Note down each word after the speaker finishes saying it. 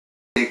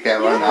take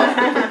that one off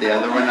to put the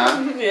other one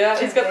on? Yeah,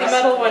 it's got the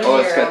metal one here. Oh,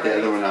 it's got already. the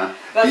other one on.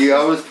 That's Do you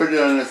always put it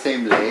on the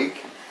same leg?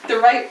 The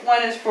right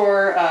one is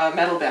for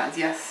metal bands,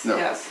 yes. No.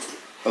 Yes.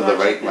 Oh, the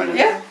right one?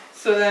 Yeah.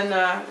 So then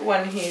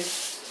when he's,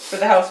 for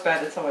the house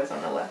band, it's always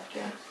on the left,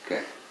 yeah.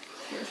 Okay.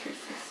 2, 3, 6,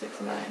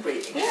 6, 9.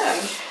 Waiting. Yeah.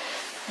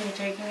 Are you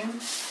taking him?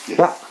 Yes.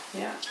 Yeah.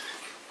 Yeah.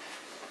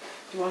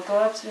 Do you want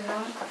gloves or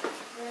not?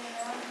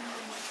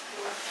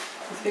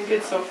 It's been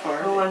good so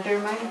far. Go under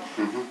mine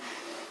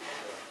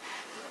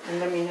Mm-hmm. and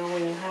let me know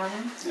when you have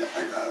him. Yeah,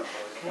 I got it.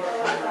 Okay,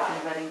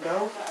 I'm letting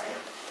go.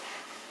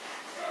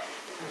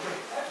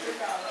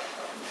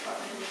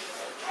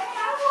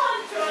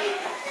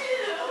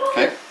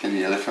 Okay, can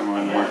you lift him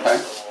one more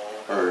time?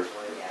 Or?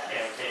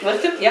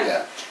 Lift him? Yeah.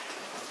 Yeah.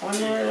 One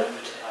more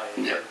lift.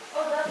 Yeah.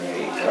 There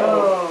you go.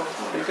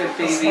 Oh, A good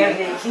it's baby.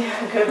 heavy.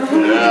 Yeah, good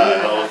baby.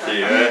 Yeah,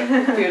 healthy,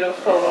 eh?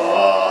 Beautiful.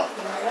 Oh.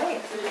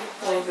 Alright.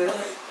 Hold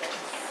this.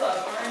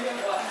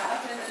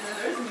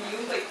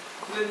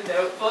 The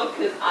notebook,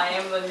 because I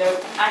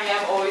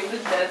am always the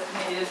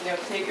designated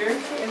note taker.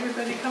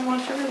 Everybody come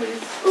watch your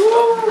release.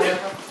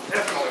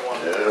 Definitely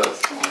one.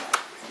 Yes.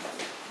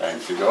 Time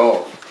to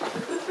go.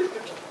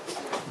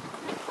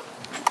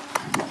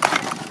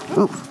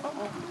 Oof.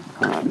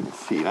 I didn't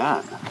see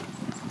that.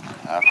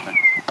 Happened.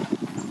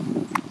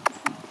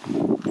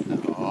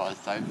 Oh,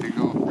 it's time to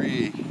go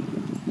free.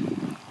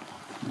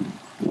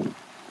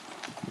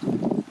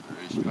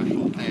 Very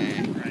special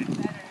day.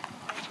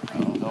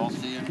 Well,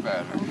 healthy and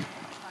better.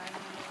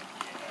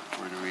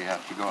 Where do we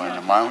have to go? On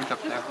the mount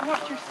up there?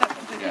 Watch your step,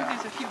 because I think Yeah.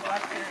 there's a few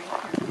blackberries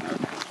here.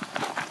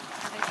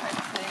 They try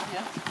to save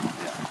you.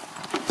 Yeah.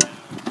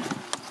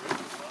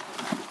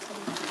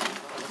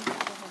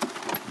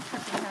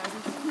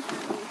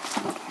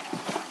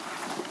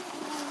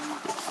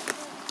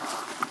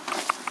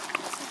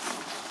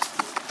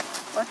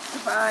 Watch the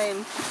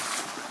vine.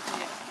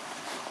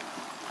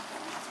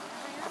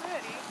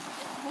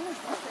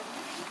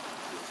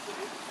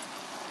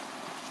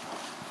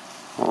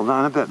 Hold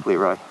on a bit,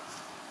 Leroy.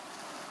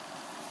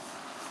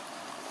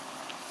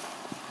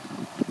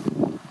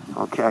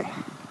 Okay,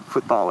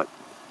 football it.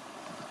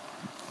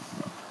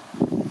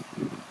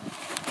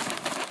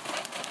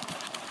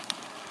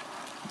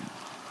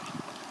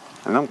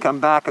 And don't come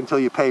back until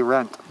you pay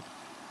rent.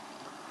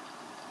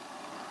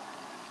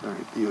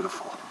 Very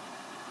beautiful.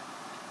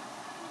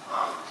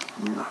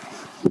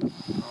 Nice.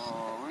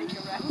 Oh,